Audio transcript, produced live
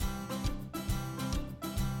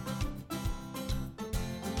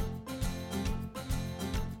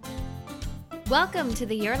Welcome to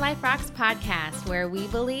the Your Life Rocks podcast, where we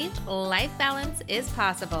believe life balance is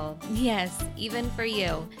possible. Yes, even for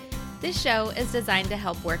you. This show is designed to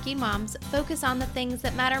help working moms focus on the things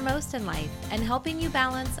that matter most in life and helping you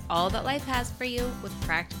balance all that life has for you with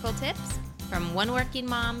practical tips from one working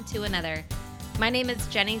mom to another. My name is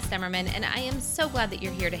Jenny Stemmerman, and I am so glad that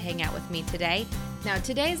you're here to hang out with me today. Now,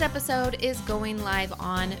 today's episode is going live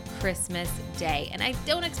on Christmas Day, and I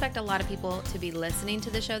don't expect a lot of people to be listening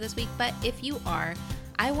to the show this week, but if you are,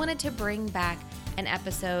 I wanted to bring back an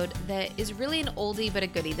episode that is really an oldie but a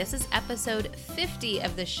goodie. This is episode 50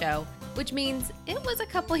 of the show, which means it was a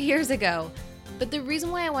couple years ago. But the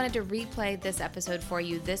reason why I wanted to replay this episode for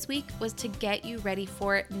you this week was to get you ready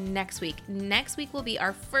for next week. Next week will be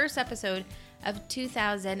our first episode of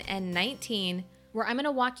 2019, where I'm going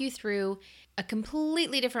to walk you through a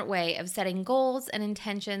completely different way of setting goals and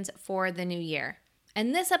intentions for the new year.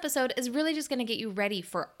 And this episode is really just going to get you ready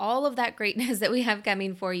for all of that greatness that we have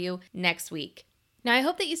coming for you next week. Now, I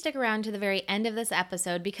hope that you stick around to the very end of this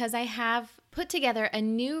episode because I have put together a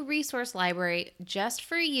new resource library just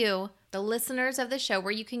for you, the listeners of the show,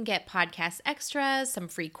 where you can get podcast extras, some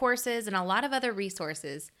free courses, and a lot of other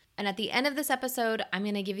resources. And at the end of this episode, I'm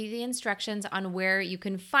going to give you the instructions on where you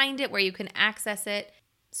can find it, where you can access it.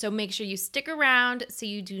 So make sure you stick around so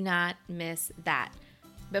you do not miss that.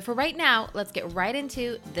 But for right now, let's get right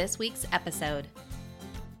into this week's episode.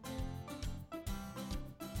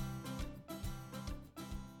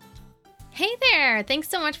 Hey there! Thanks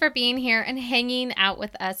so much for being here and hanging out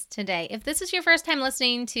with us today. If this is your first time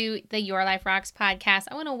listening to the Your Life Rocks podcast,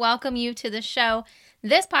 I want to welcome you to the show.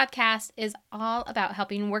 This podcast is all about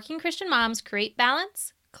helping working Christian moms create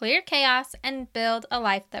balance, clear chaos, and build a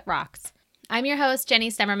life that rocks. I'm your host, Jenny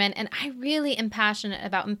Stemmerman, and I really am passionate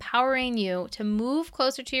about empowering you to move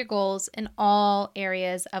closer to your goals in all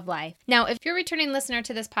areas of life. Now, if you're a returning listener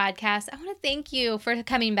to this podcast, I want to thank you for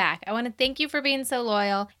coming back. I want to thank you for being so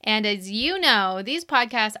loyal. And as you know, these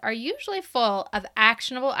podcasts are usually full of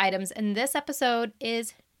actionable items, and this episode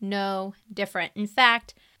is no different. In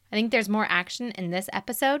fact, I think there's more action in this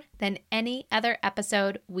episode than any other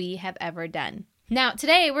episode we have ever done. Now,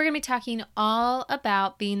 today we're going to be talking all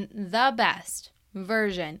about being the best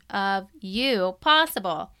version of you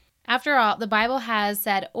possible. After all, the Bible has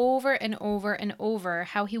said over and over and over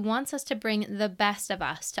how He wants us to bring the best of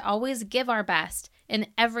us, to always give our best in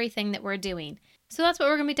everything that we're doing. So that's what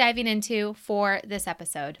we're going to be diving into for this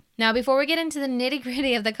episode. Now, before we get into the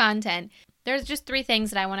nitty-gritty of the content, there's just 3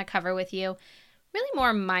 things that I want to cover with you. Really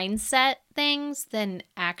more mindset things than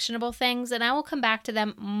actionable things, and I will come back to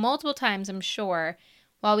them multiple times, I'm sure,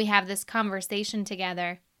 while we have this conversation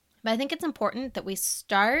together. But I think it's important that we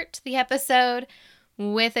start the episode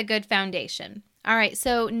with a good foundation. All right,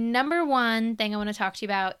 so number 1 thing I want to talk to you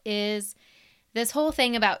about is this whole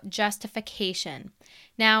thing about justification.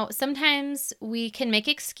 Now, sometimes we can make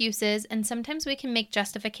excuses, and sometimes we can make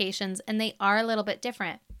justifications, and they are a little bit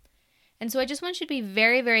different. And so I just want you to be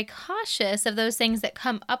very, very cautious of those things that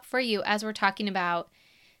come up for you as we're talking about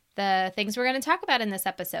the things we're going to talk about in this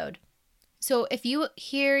episode. So if you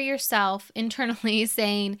hear yourself internally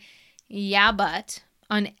saying, yeah, but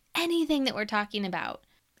on anything that we're talking about,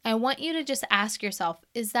 I want you to just ask yourself,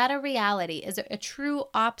 is that a reality? Is it a true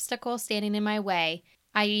obstacle standing in my way,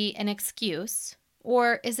 i.e. an excuse?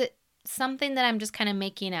 Or is it something that I'm just kind of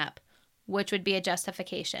making up, which would be a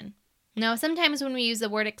justification? Now, sometimes when we use the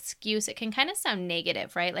word excuse, it can kind of sound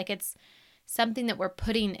negative, right? Like it's something that we're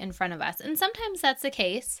putting in front of us. And sometimes that's the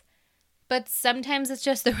case, but sometimes it's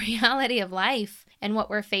just the reality of life and what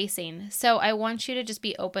we're facing. So I want you to just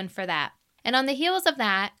be open for that. And on the heels of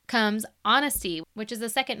that comes honesty, which is the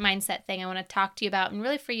second mindset thing I want to talk to you about and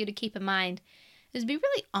really for you to keep in mind is be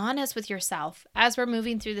really honest with yourself as we're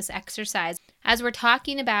moving through this exercise. As we're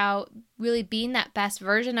talking about really being that best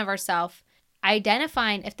version of ourselves,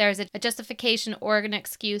 identifying if there's a justification or an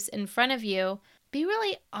excuse in front of you, be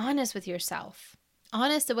really honest with yourself.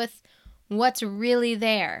 Honest with what's really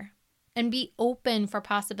there. And be open for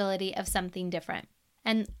possibility of something different.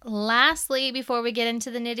 And lastly, before we get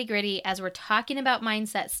into the nitty-gritty, as we're talking about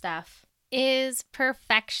mindset stuff, is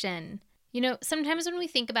perfection. You know, sometimes when we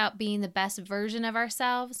think about being the best version of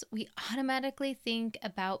ourselves, we automatically think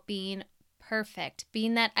about being perfect,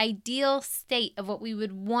 being that ideal state of what we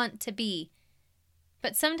would want to be.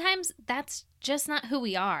 But sometimes that's just not who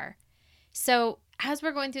we are. So as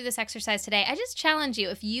we're going through this exercise today, I just challenge you,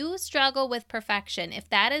 if you struggle with perfection, if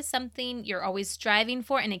that is something you're always striving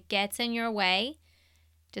for and it gets in your way,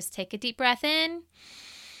 just take a deep breath in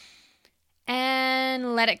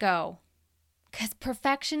and let it go. Because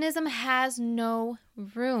perfectionism has no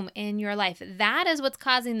room in your life. That is what's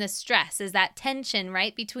causing the stress, is that tension,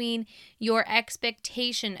 right, between your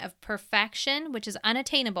expectation of perfection, which is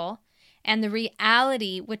unattainable, and the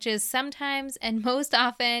reality, which is sometimes and most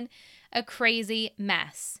often a crazy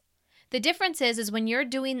mess. The difference is when you're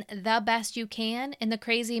doing the best you can in the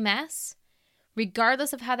crazy mess,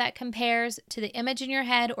 regardless of how that compares to the image in your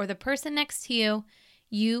head or the person next to you,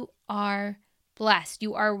 you are blessed.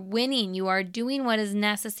 You are winning. You are doing what is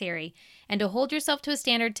necessary. And to hold yourself to a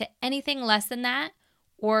standard to anything less than that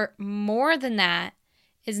or more than that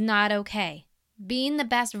is not okay. Being the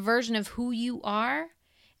best version of who you are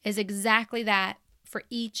is exactly that for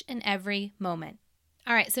each and every moment.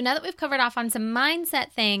 All right, so now that we've covered off on some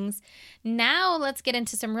mindset things, now let's get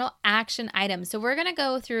into some real action items. So we're going to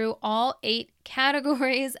go through all 8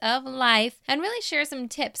 categories of life and really share some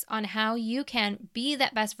tips on how you can be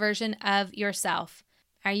that best version of yourself.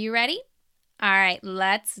 Are you ready? All right,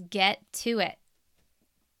 let's get to it.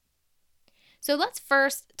 So let's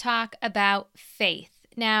first talk about faith.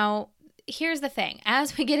 Now, here's the thing.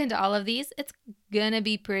 As we get into all of these, it's going to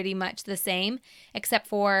be pretty much the same, except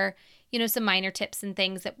for some minor tips and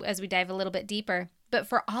things that as we dive a little bit deeper. But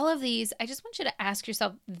for all of these, I just want you to ask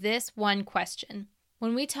yourself this one question.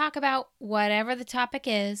 When we talk about whatever the topic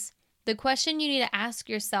is, the question you need to ask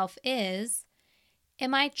yourself is,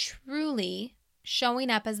 am I truly showing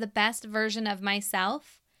up as the best version of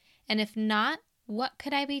myself? And if not, what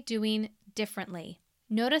could I be doing differently?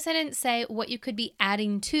 Notice I didn't say what you could be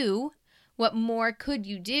adding to, what more could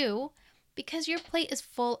you do, because your plate is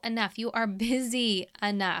full enough. You are busy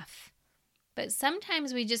enough. But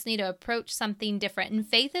sometimes we just need to approach something different. And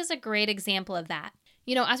faith is a great example of that.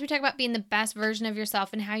 As we talk about being the best version of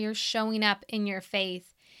yourself and how you're showing up in your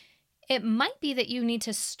faith, it might be that you need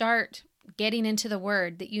to start getting into the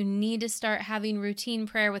Word, that you need to start having routine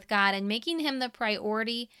prayer with God and making Him the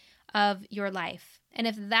priority of your life. And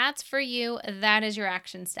if that's for you, that is your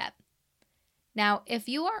action step. Now, if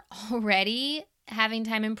you are already having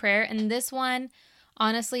time in prayer, and this one,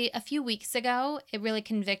 honestly, a few weeks ago, it really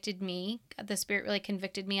convicted me. The Spirit really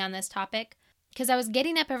convicted me on this topic because I was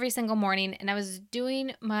getting up every single morning and I was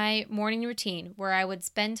doing my morning routine where I would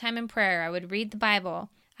spend time in prayer. I would read the Bible.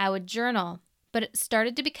 I would journal. But it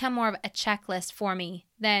started to become more of a checklist for me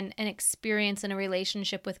than an experience in a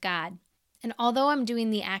relationship with God. And although I'm doing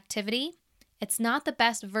the activity, it's not the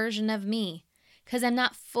best version of me because I'm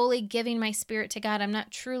not fully giving my spirit to God. I'm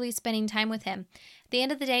not truly spending time with Him. At the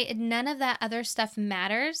end of the day, none of that other stuff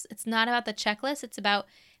matters. It's not about the checklist. It's about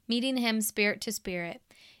meeting Him spirit to spirit.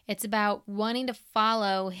 It's about wanting to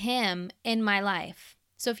follow Him in my life.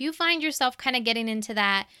 So if you find yourself kind of getting into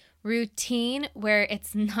that routine where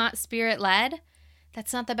it's not spirit-led,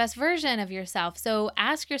 that's not the best version of yourself. So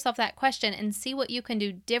ask yourself that question and see what you can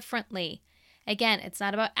do differently. Again, it's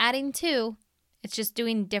not about adding to, it's just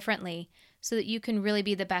doing differently so that you can really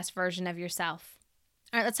be the best version of yourself.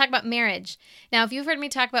 All right, let's talk about marriage. Now, if you've heard me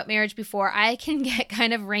talk about marriage before, I can get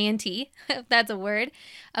kind of ranty, if that's a word,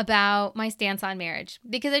 about my stance on marriage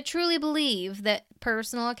because I truly believe that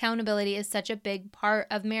personal accountability is such a big part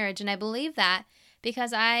of marriage. And I believe that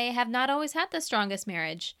because I have not always had the strongest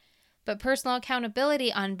marriage, but personal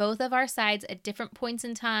accountability on both of our sides at different points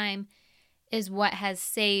in time is what has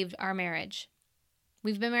saved our marriage.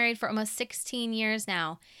 We've been married for almost 16 years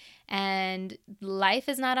now. And life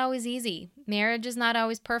is not always easy. Marriage is not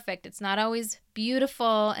always perfect. It's not always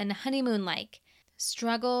beautiful and honeymoon-like.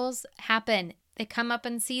 Struggles happen. They come up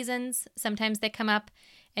in seasons. Sometimes they come up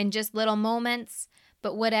in just little moments.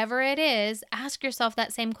 But whatever it is, ask yourself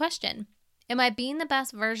that same question. Am I being the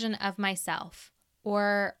best version of myself?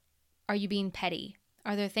 Or are you being petty?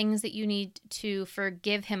 Are there things that you need to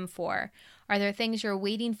forgive Him for? Are there things you're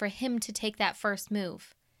waiting for Him to take that first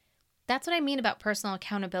move? That's what I mean about personal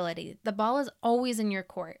accountability. The ball is always in your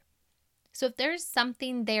court. So if there's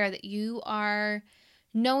something there that you are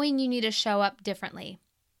knowing you need to show up differently,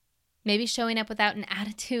 maybe showing up without an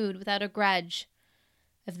attitude, without a grudge,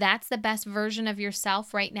 if that's the best version of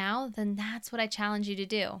yourself right now, then that's what I challenge you to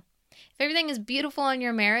do. If everything is beautiful in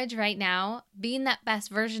your marriage right now, being that best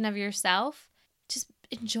version of yourself, just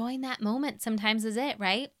enjoying that moment sometimes is it,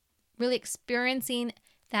 right? Really experiencing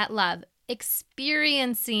that love.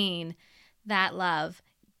 Experiencing that love,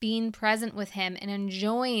 being present with Him and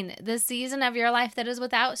enjoying the season of your life that is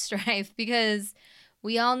without strife because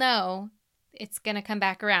we all know it's going to come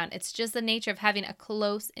back around. It's just the nature of having a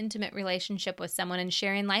close, intimate relationship with someone and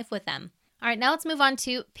sharing life with them. All right, now let's move on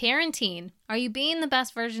to parenting. Are you being the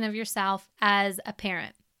best version of yourself as a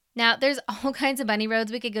parent? Now, there's all kinds of bunny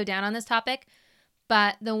roads we could go down on this topic,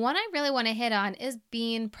 but the one I really want to hit on is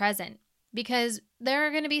being present. because there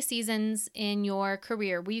are going to be seasons in your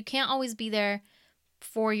career where you can't always be there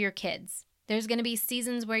for your kids. There's going to be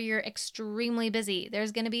seasons where you're extremely busy.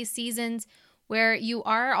 There's going to be seasons where you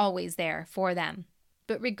are always there for them.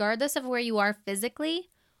 But regardless of where you are physically,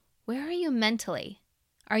 where are you mentally?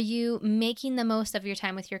 Are you making the most of your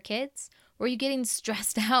time with your kids? Or are you getting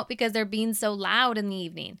stressed out because they're being so loud in the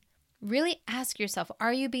evening? Really ask yourself,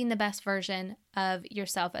 are you being the best version of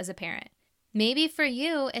yourself as a parent? Maybe for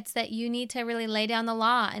you, it's that you need to really lay down the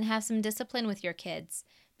law and have some discipline with your kids.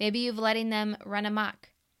 Maybe you've letting them run amok.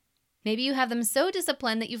 Maybe you have them so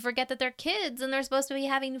disciplined that you forget that they're kids and they're supposed to be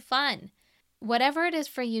having fun. Whatever it is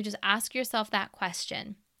for you, just ask yourself that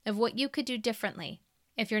question of what you could do differently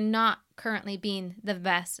if you're not currently being the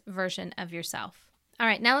best version of yourself. All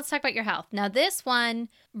right, now let's talk about your health. Now this one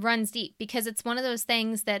runs deep because it's one of those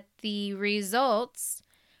things that the results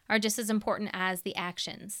are just as important as the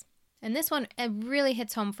actions. And this one, it really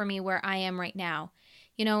hits home for me where I am right now.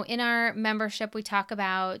 You know, in our membership, we talk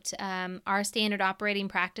about our standard operating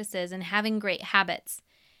practices and having great habits.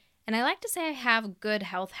 And I like to say I have good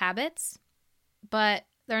health habits, but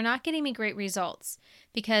they're not getting me great results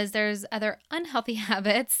because there's other unhealthy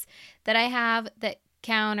habits that I have that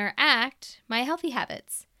counteract my healthy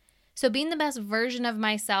habits. So being the best version of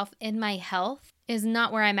myself in my health is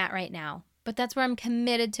not where I'm at right now, but that's where I'm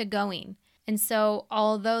committed to going. And so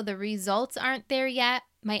although the results aren't there yet,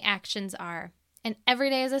 my actions are. And every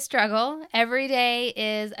day is a struggle. Every day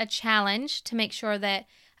is a challenge to make sure that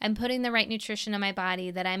I'm putting the right nutrition in my body,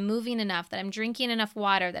 that I'm moving enough, that I'm drinking enough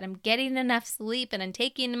water, that I'm getting enough sleep, and I'm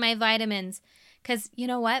taking my vitamins. Because you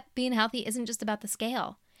know what? Being healthy isn't just about the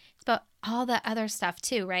scale. It's about all the other stuff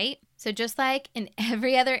too, right? So just like in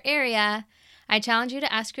every other area, I challenge you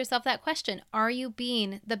to ask yourself that question. Are you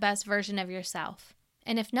being the best version of yourself?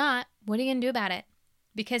 And if not, what are you going to do about it?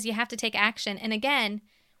 Because you have to take action. And again,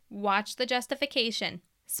 watch the justification,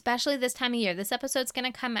 especially this time of year. This episode's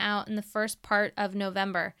going to come out in the first part of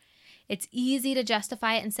November. It's easy to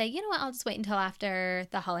justify it and say, you know what, I'll just wait until after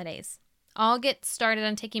the holidays. I'll get started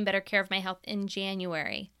on taking better care of my health in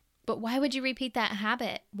January. But why would you repeat that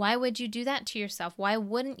habit? Why would you do that to yourself? Why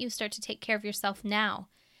wouldn't you start to take care of yourself now?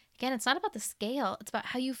 Again, it's not about the scale. It's about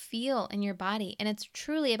how you feel in your body. And it's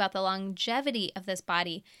truly about the longevity of this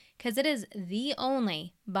body because it is the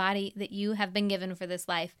only body that you have been given for this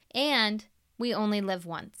life. And we only live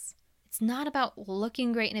once. It's not about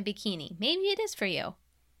looking great in a bikini. Maybe it is for you.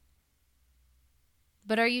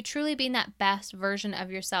 But are you truly being that best version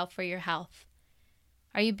of yourself for your health?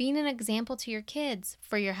 Are you being an example to your kids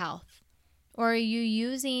for your health? Or are you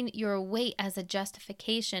using your weight as a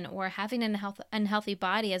justification or having an unhealthy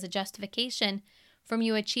body as a justification from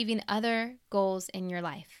you achieving other goals in your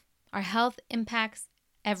life? Our health impacts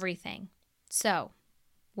everything. So,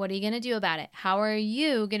 what are you going to do about it? How are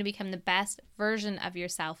you going to become the best version of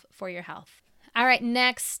yourself for your health? All right,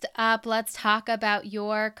 next up, let's talk about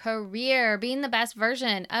your career, being the best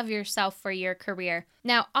version of yourself for your career.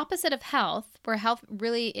 Now, opposite of health, where health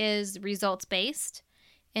really is results-based,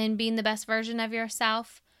 and being the best version of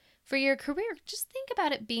yourself for your career, just think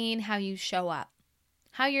about it being how you show up,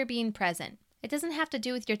 how you're being present. It doesn't have to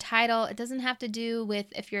do with your title. It doesn't have to do with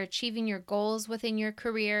if you're achieving your goals within your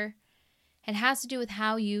career. It has to do with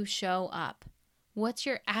how you show up. What's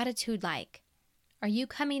your attitude like? Are you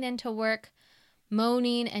coming into work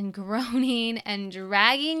moaning and groaning and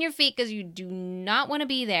dragging your feet because you do not want to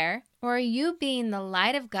be there? Or are you being the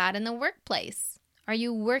light of God in the workplace? Are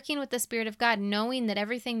you working with the Spirit of God, knowing that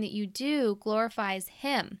everything that you do glorifies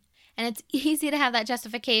Him? And it's easy to have that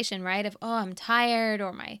justification, right? Of, oh, I'm tired,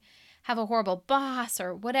 or I have a horrible boss,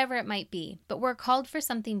 or whatever it might be. But we're called for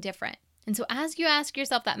something different. And so as you ask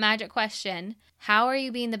yourself that magic question, how are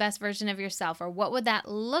you being the best version of yourself? Or what would that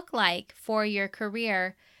look like for your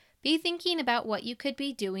career? Be thinking about what you could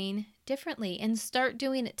be doing differently and start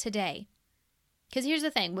doing it today. Because here's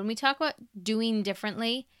the thing, when we talk about doing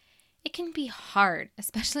differently, it can be hard,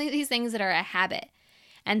 especially these things that are a habit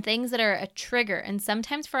and things that are a trigger. And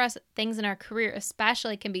sometimes for us, things in our career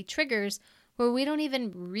especially can be triggers where we don't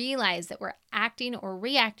even realize that we're acting or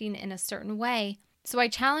reacting in a certain way. So I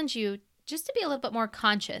challenge you just to be a little bit more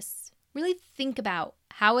conscious. Really think about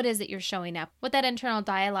how it is that you're showing up, what that internal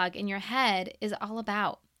dialogue in your head is all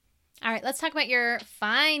about. All right, let's talk about your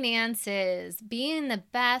finances, being the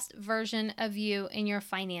best version of you in your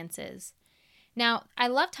finances. Now, I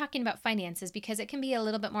love talking about finances because it can be a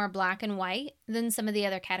little bit more black and white than some of the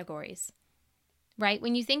other categories, right?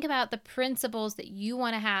 When you think about the principles that you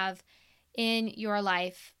want to have in your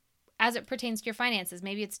life as it pertains to your finances,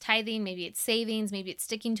 maybe it's tithing, maybe it's savings, maybe it's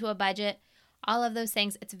sticking to a budget, all of those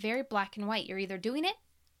things, it's very black and white. You're either doing it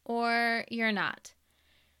or you're not.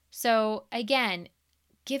 So again,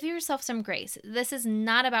 give yourself some grace. This is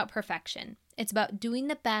not about perfection. It's about doing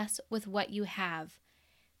the best with what you have.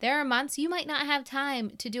 There are months you might not have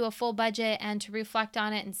time to do a full budget and to reflect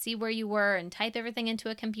on it and see where you were and type everything into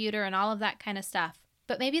a computer and all of that kind of stuff.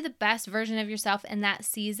 But maybe the best version of yourself in that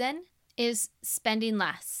season is spending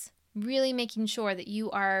less, really making sure that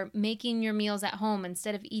you are making your meals at home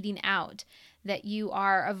instead of eating out, that you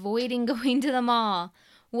are avoiding going to the mall,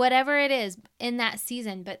 whatever it is in that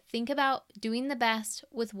season. But think about doing the best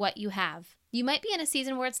with what you have. You might be in a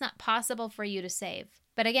season where it's not possible for you to save.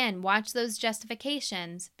 But again, watch those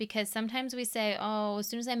justifications, because sometimes we say, oh, as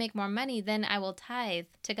soon as I make more money, then I will tithe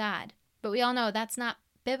to God. But we all know that's not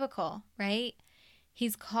biblical, right?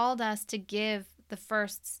 He's called us to give the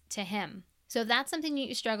firsts to Him. So if that's something that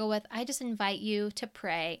you struggle with, I just invite you to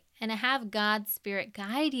pray and to have God's Spirit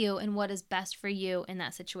guide you in what is best for you in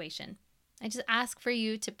that situation. I just ask for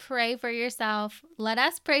you to pray for yourself. Let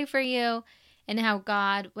us pray for you and how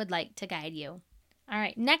God would like to guide you. All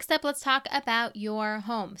right, next up, let's talk about your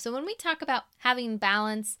home. So when we talk about having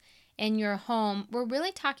balance in your home, we're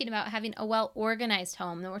really talking about having a well-organized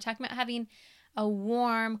home. And we're talking about having a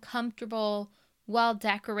warm, comfortable,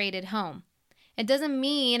 well-decorated home. It doesn't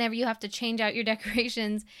mean ever you have to change out your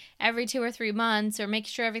decorations every 2 or 3 months or make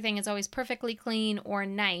sure everything is always perfectly clean or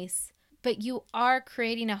nice, but you are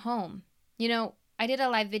creating a home. You know, I did a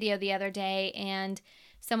live video the other day and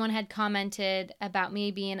someone had commented about me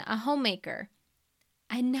being a homemaker.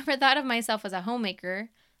 I never thought of myself as a homemaker.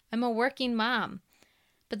 I'm a working mom.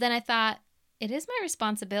 But then I thought, it is my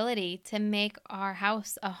responsibility to make our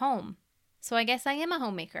house a home. So I guess I am a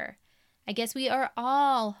homemaker. I guess we are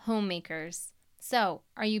all homemakers. So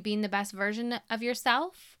are you being the best version of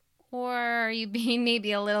yourself? Or are you being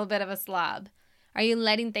maybe a little bit of a slob? Are you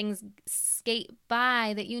letting things skate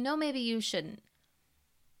by that you know maybe you shouldn't?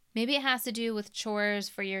 Maybe it has to do with chores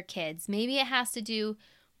for your kids. Maybe it has to do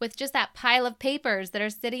with just that pile of papers that are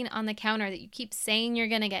sitting on the counter that you keep saying you're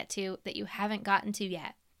going to get to that you haven't gotten to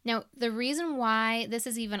yet. Now, the reason why this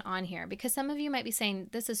is even on here, because some of you might be saying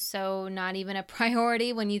this is so not even a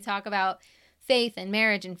priority when you talk about faith and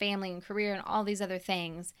marriage and family and career and all these other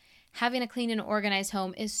things. Having a clean and organized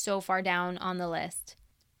home is so far down on the list.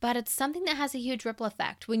 But it's something that has a huge ripple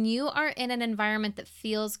effect. When you are in an environment that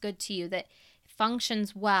feels good to you, that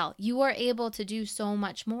functions well, you are able to do so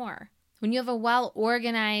much more. When you have a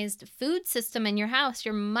well-organized food system in your house,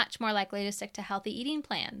 you're much more likely to stick to healthy eating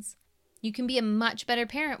plans. You can be a much better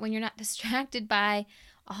parent when you're not distracted by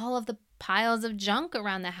all of the piles of junk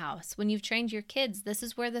around the house. When you've trained your kids, this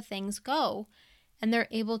is where the things go, and they're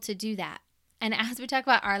able to do that. And as we talk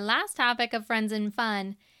about our last topic of friends and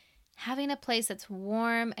fun, having a place that's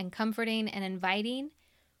warm and comforting and inviting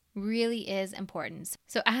really is important.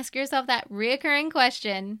 So ask yourself that recurring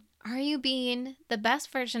question. Are you being the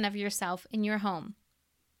best version of yourself in your home?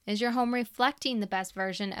 Is your home reflecting the best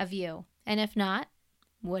version of you? And if not,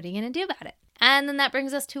 what are you going to do about it? And then that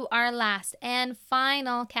brings us to our last and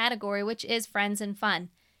final category, which is friends and fun.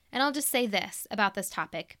 And I'll just say this about this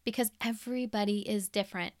topic, because everybody is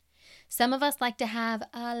different. Some of us like to have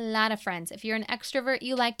a lot of friends. If you're an extrovert,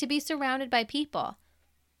 you like to be surrounded by people.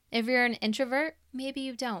 If you're an introvert, maybe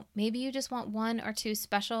you don't. Maybe you just want 1 or 2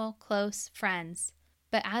 special, close friends.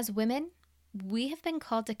 But as women, we have been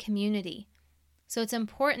called to community. So it's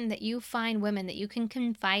important that you find women that you can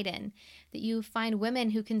confide in, that you find women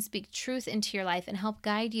who can speak truth into your life and help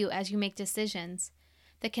guide you as you make decisions,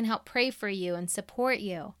 that can help pray for you and support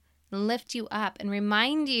you, and lift you up and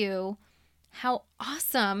remind you how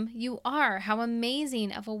awesome you are, how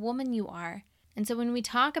amazing of a woman you are. And so when we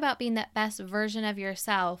talk about being that best version of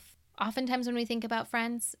yourself, oftentimes when we think about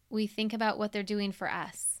friends, we think about what they're doing for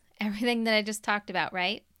us. Everything that I just talked about,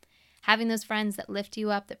 right? Having those friends that lift you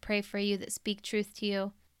up, that pray for you, that speak truth to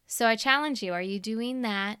you. So I challenge you, are you doing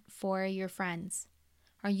that for your friends?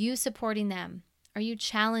 Are you supporting them? Are you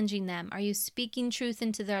challenging them? Are you speaking truth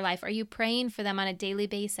into their life? Are you praying for them on a daily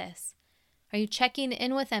basis? Are you checking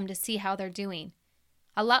in with them to see how they're doing?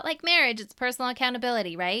 A lot like marriage, it's personal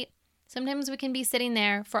accountability, right? Sometimes we can be sitting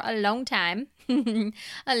there for a long time,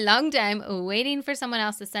 waiting for someone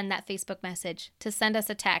else to send that Facebook message, to send us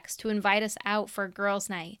a text, to invite us out for a girls'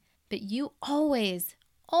 night. But you always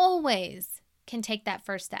can take that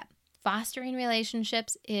first step. Fostering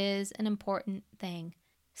relationships is an important thing.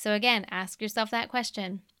 So again, ask yourself that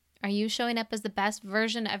question. Are you showing up as the best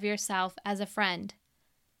version of yourself as a friend?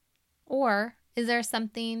 Or is there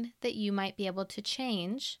something that you might be able to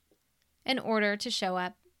change in order to show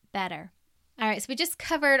up better? All right, so we just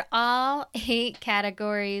covered all 8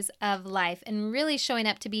 categories of life and really showing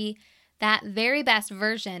up to be that very best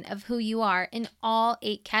version of who you are in all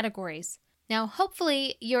 8 categories. Now,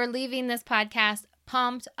 hopefully you're leaving this podcast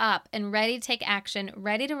pumped up and ready to take action,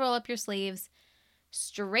 ready to roll up your sleeves,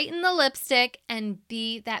 straighten the lipstick, and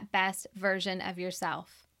be that best version of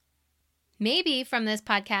yourself. Maybe from this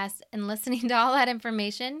podcast and listening to all that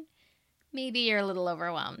information, maybe you're a little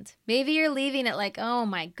overwhelmed. Maybe you're leaving it like, oh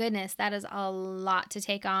my goodness, that is a lot to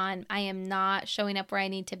take on. I am not showing up where I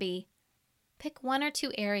need to be. Pick 1 or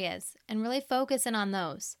 2 areas and really focus in on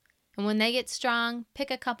those. And when they get strong,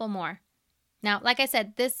 pick a couple more. Now, like I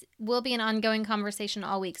said, this will be an ongoing conversation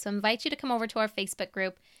all week. So I invite you to come over to our Facebook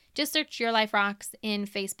group. Just search Your Life Rocks in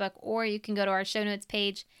Facebook, or you can go to our show notes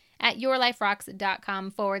page at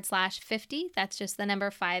yourliferocks.com/50. That's just the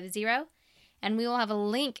number 50. And we will have a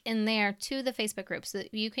link in there to the Facebook group so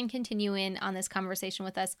that you can continue in on this conversation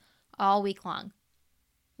with us all week long.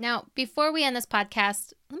 Now, before we end this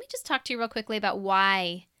podcast, let me just talk to you real quickly about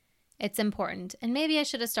why it's important. And maybe I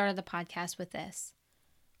should have started the podcast with this,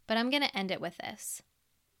 but I'm going to end it with this.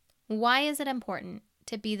 Why is it important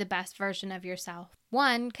to be the best version of yourself?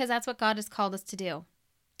 1, because that's what God has called us to do,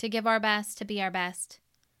 to give our best, to be our best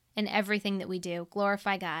in everything that we do,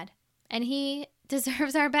 glorify God. And He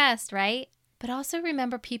deserves our best, right? But also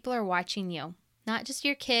remember, people are watching you. Not just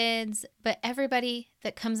your kids, but everybody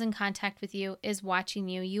that comes in contact with you is watching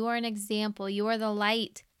you. You are an example. You are the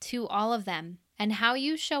light to all of them. And how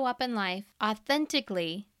you show up in life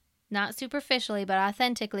authentically, not superficially, but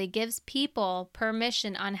authentically, gives people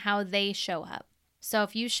permission on how they show up. So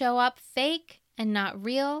if you show up fake and not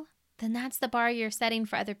real, then that's the bar you're setting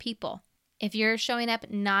for other people. If you're showing up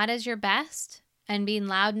not as your best and being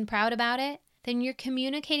loud and proud about it, then you're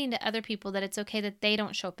communicating to other people that it's okay that they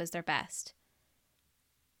don't show up as their best.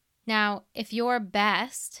 Now, if your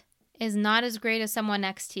best is not as great as someone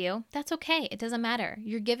next to you, that's okay. It doesn't matter.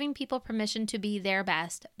 You're giving people permission to be their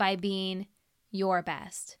best by being your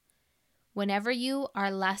best. Whenever you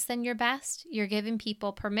are less than your best, you're giving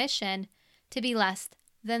people permission to be less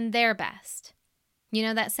than their best. You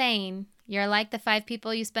know that saying, you're like the 5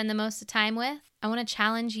 people you spend the most of time with? I want to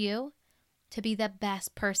challenge you to be the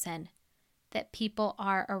best person that people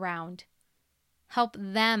are around. Help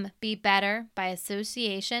them be better by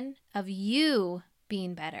association of you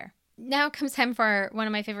being better. Now comes time for one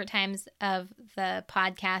of my favorite times of the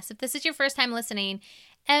podcast. If this is your first time listening,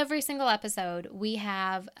 every single episode we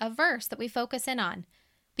have a verse that we focus in on,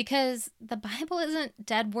 because the Bible isn't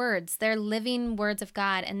dead words. They're living words of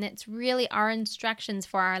God, and it's really our instructions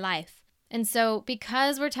for our life. And so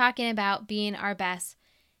because we're talking about being our best,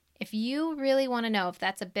 if you really want to know if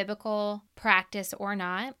that's a biblical practice or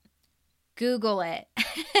not, Google it.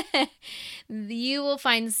 You will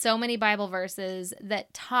find so many Bible verses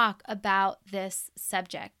that talk about this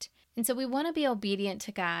subject. And so we want to be obedient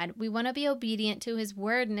to God. We want to be obedient to His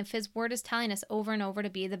Word. And if His Word is telling us over and over to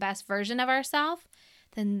be the best version of ourselves,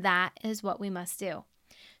 then that is what we must do.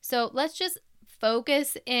 So let's just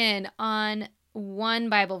focus in on one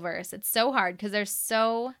Bible verse. It's so hard because there's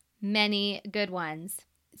so many good ones.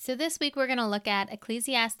 So this week we're going to look at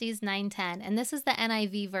Ecclesiastes 9:10, and this is the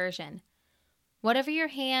NIV version. Whatever your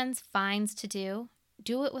hands finds to do,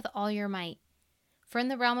 do it with all your might. For in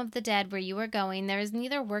the realm of the dead where you are going, there is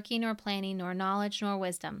neither working nor planning nor knowledge nor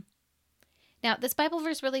wisdom. Now, this Bible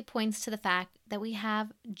verse really points to the fact that we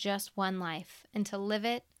have just one life and to live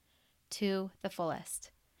it to the fullest.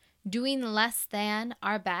 Doing less than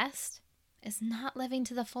our best is not living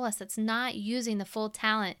to the fullest. It's not using the full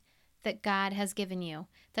talent that God has given you.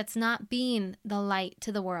 That's not being the light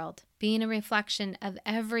to the world, being a reflection of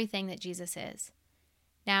everything that Jesus is.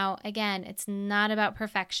 Now, again, it's not about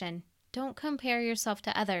perfection. Don't compare yourself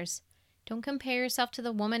to others. Don't compare yourself to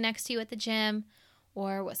the woman next to you at the gym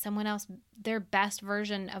or what someone else, their best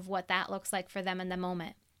version of what that looks like for them in the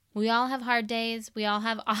moment. We all have hard days. We all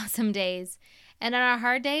have awesome days. And on our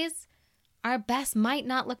hard days, our best might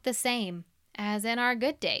not look the same as in our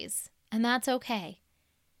good days. And that's okay.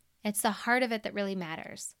 It's the heart of it that really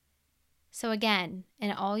matters. So again,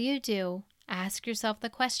 in all you do, ask yourself the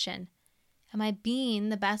question, am I being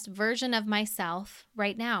the best version of myself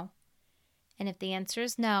right now? And if the answer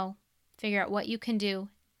is no, figure out what you can do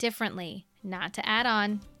differently, not to add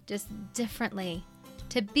on, just differently,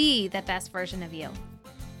 to be the best version of you.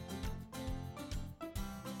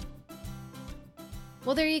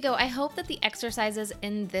 Well, there you go. I hope that the exercises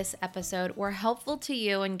in this episode were helpful to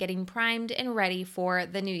you in getting primed and ready for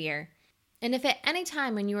the new year. And if at any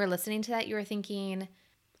time when you were listening to that, you were thinking,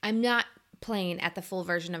 I'm not playing at the full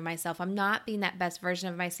version of myself, I'm not being that best version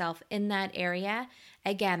of myself in that area,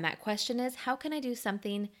 again, that question is, how can I do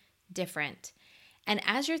something different? And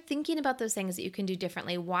as you're thinking about those things that you can do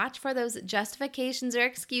differently, watch for those justifications or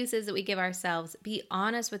excuses that we give ourselves. Be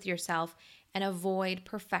honest with yourself and avoid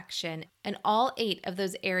perfection in all 8 of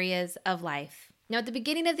those areas of life. Now, at the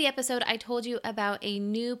beginning of the episode, I told you about a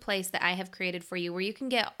new place that I have created for you where you can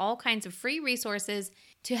get all kinds of free resources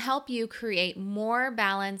to help you create more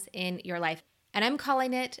balance in your life. And I'm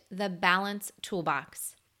calling it the Balance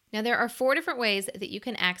Toolbox. Now, there are 4 different ways that you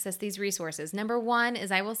can access these resources. Number 1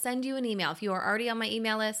 is I will send you an email. If you are already on my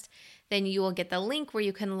email list, then you will get the link where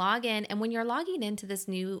you can log in. And when you're logging into this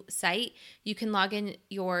new site, you can log in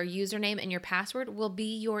your username and your password will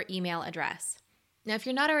be your email address. Now, if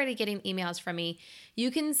you're not already getting emails from me,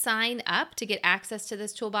 you can sign up to get access to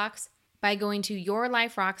this toolbox by going to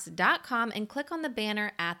yourliferocks.com and click on the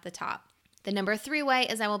banner at the top. The number 3 way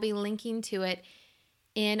is I will be linking to it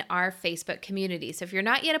in our Facebook community. So if you're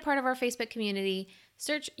not yet a part of our Facebook community,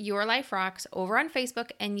 search Your Life Rocks over on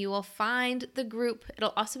Facebook and you will find the group.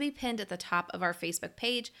 It'll also be pinned at the top of our Facebook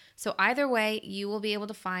page. So either way, you will be able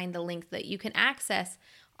to find the link that you can access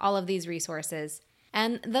all of these resources.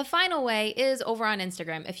 And the final way is over on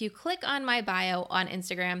Instagram. If you click on my bio on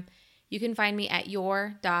Instagram, you can find me at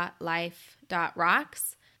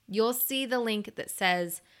your.life.rocks. You'll see the link that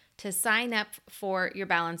says to sign up for your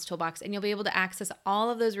Balance Toolbox, and you'll be able to access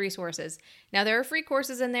all of those resources. Now, there are free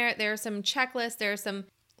courses in there. There are some checklists. There are some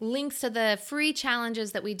links to the free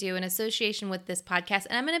challenges that we do in association with this podcast,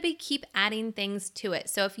 and I'm going to keep adding things to it.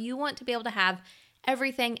 So if you want to be able to have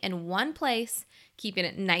everything in one place, keeping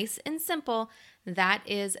it nice and simple, that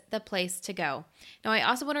is the place to go. Now, I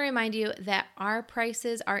also want to remind you that our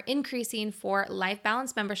prices are increasing for Life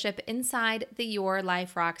Balance membership inside the Your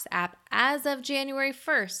Life Rocks app as of January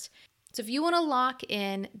 1st. So if you want to lock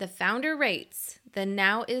in the founder rates, then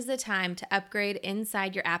now is the time to upgrade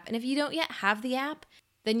inside your app. And if you don't yet have the app,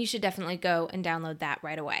 then you should definitely go and download that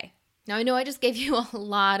right away. Now, I know I just gave you a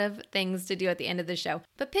lot of things to do at the end of the show,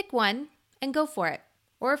 but pick one and go for it.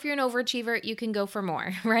 Or if you're an overachiever, you can go for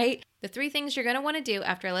more, right? The 3 things you're going to want to do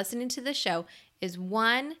after listening to the show is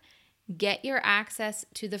 1, get your access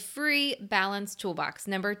to the free Balance Toolbox.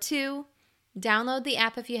 Number 2, download the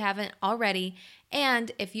app if you haven't already.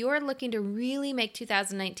 And if you are looking to really make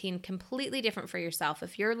 2019 completely different for yourself,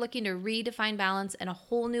 if you're looking to redefine balance in a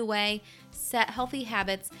whole new way, set healthy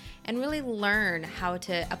habits, and really learn how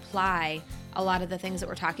to apply a lot of the things that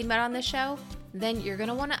we're talking about on this show, then you're going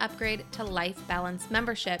to want to upgrade to Life Balance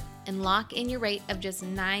membership and lock in your rate of just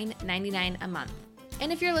 $9.99 a month.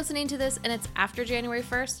 And if you're listening to this and it's after January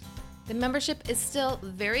 1st, the membership is still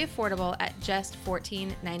very affordable at just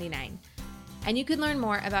 $14.99. And you can learn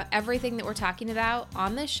more about everything that we're talking about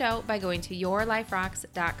on this show by going to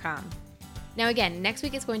yourliferocks.com. Now again, next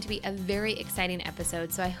week is going to be a very exciting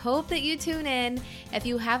episode, so I hope that you tune in. If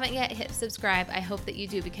you haven't yet hit subscribe, I hope that you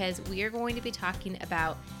do, because we are going to be talking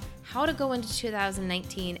about how to go into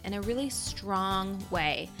 2019 in a really strong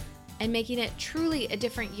way and making it truly a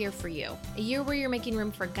different year for you. A year where you're making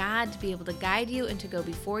room for God to be able to guide you and to go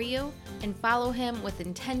before you and follow Him with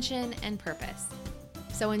intention and purpose.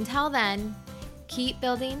 So until then, keep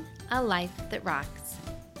building a life that rocks.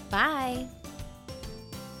 Bye.